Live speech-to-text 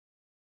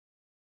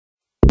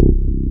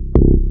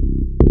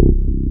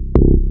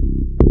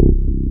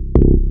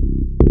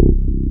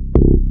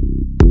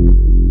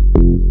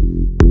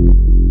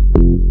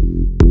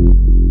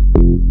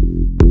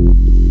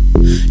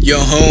Your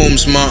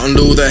homes, Martin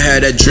Luther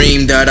had a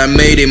dream that I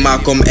made it.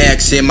 Malcom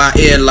X in my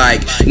ear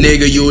like,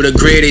 nigga, you the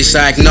greatest,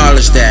 I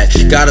acknowledge that.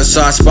 Got a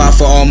soft spot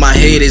for all my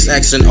haters,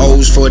 X and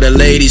O's for the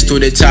ladies. To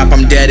the top,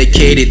 I'm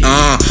dedicated,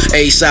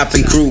 Aesop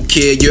and crew,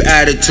 kid, your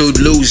attitude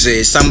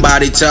loses.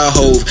 Somebody tell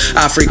Hove,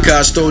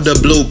 Africa stole the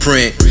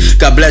blueprint.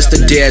 God bless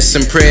the dead,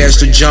 some prayers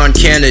to John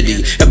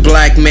Kennedy. A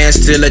black man,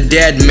 still a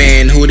dead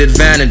man, who did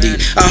vanity.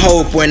 I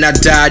hope when I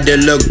die,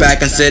 they'll look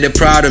back and say they're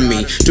proud of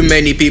me. Too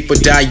many people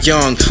die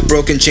young,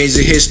 broken chains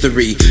of history.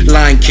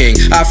 Lion King,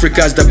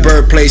 Africa's the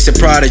birthplace of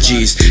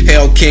prodigies.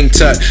 Hail King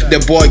Tut,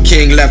 the boy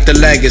king left a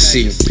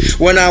legacy.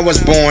 When I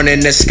was born in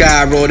the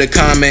sky, wrote a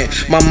comment.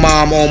 My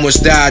mom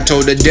almost died,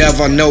 told the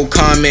devil no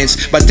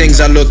comments. But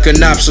things are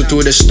looking up, so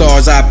to the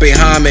stars I pay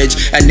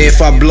homage. And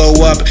if I blow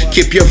up,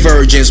 keep your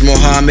virgins,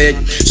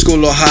 Mohammed.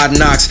 School of hard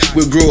knocks,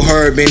 we grew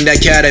herb in the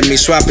academy,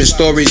 swapping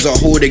stories of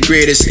who the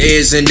greatest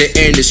is in the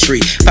industry.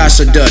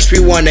 Pass the dust,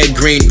 we want a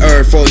green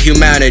earth for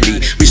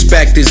humanity.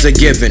 Respect is a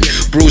given,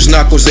 bruised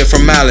knuckles a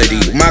formality.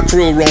 My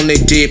crew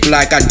rolling deep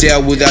like I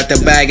dealt without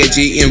the baggage,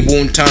 eating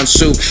wonton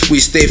soup. We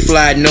stay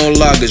flat, no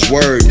luggage,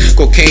 word.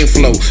 Cocaine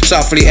flow,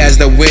 softly as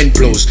the wind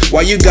blows.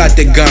 Why you got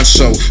the gun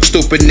so?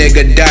 Stupid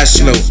nigga die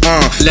slow,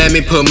 Let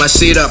me put my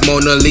seat up,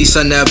 Mona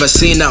Lisa, never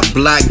seen a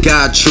black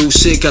guy, true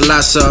sick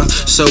Alasa.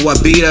 So I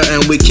beat her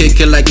and we kick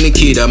it like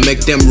Nikita.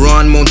 Make them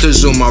run,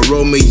 Montezuma,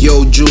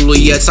 Romeo,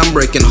 Juliet. I'm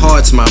breaking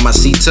hearts,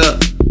 mamacita.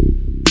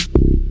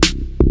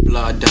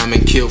 Blood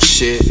diamond kill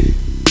shit.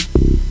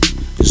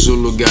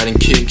 Zulu got and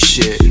kick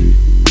shit.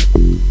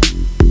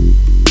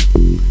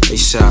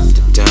 Aesop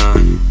the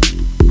Don.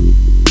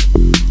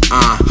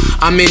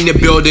 I'm in the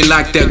building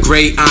like that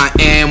great I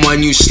am.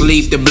 When you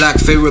sleep, the black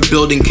pharaoh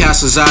building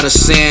castles out of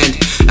sand.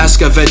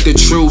 Excavate the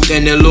truth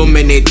and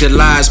illuminate the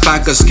lies.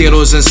 Pack of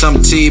Skittles and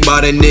some tea,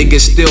 but a nigga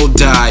still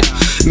died.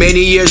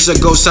 Many years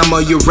ago, some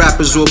of you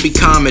rappers will be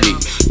comedy.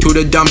 To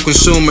the dumb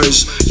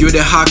consumers, you're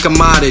the hot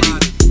commodity.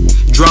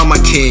 Drama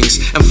kings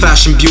and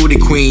fashion beauty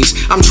queens.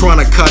 I'm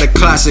trying to cut a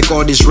classic,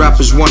 all these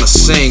rappers wanna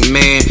sing,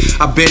 man.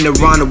 I've been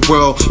around the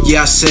world,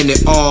 yeah, I seen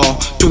it all.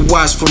 Too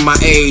wise for my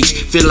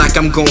age, feel like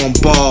I'm going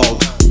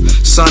bald.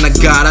 Son of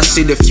God, I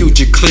see the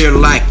future clear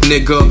like,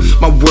 nigga.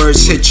 My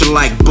words hit you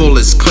like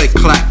bullets, click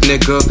clack,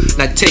 nigga.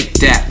 Now take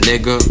that,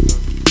 nigga.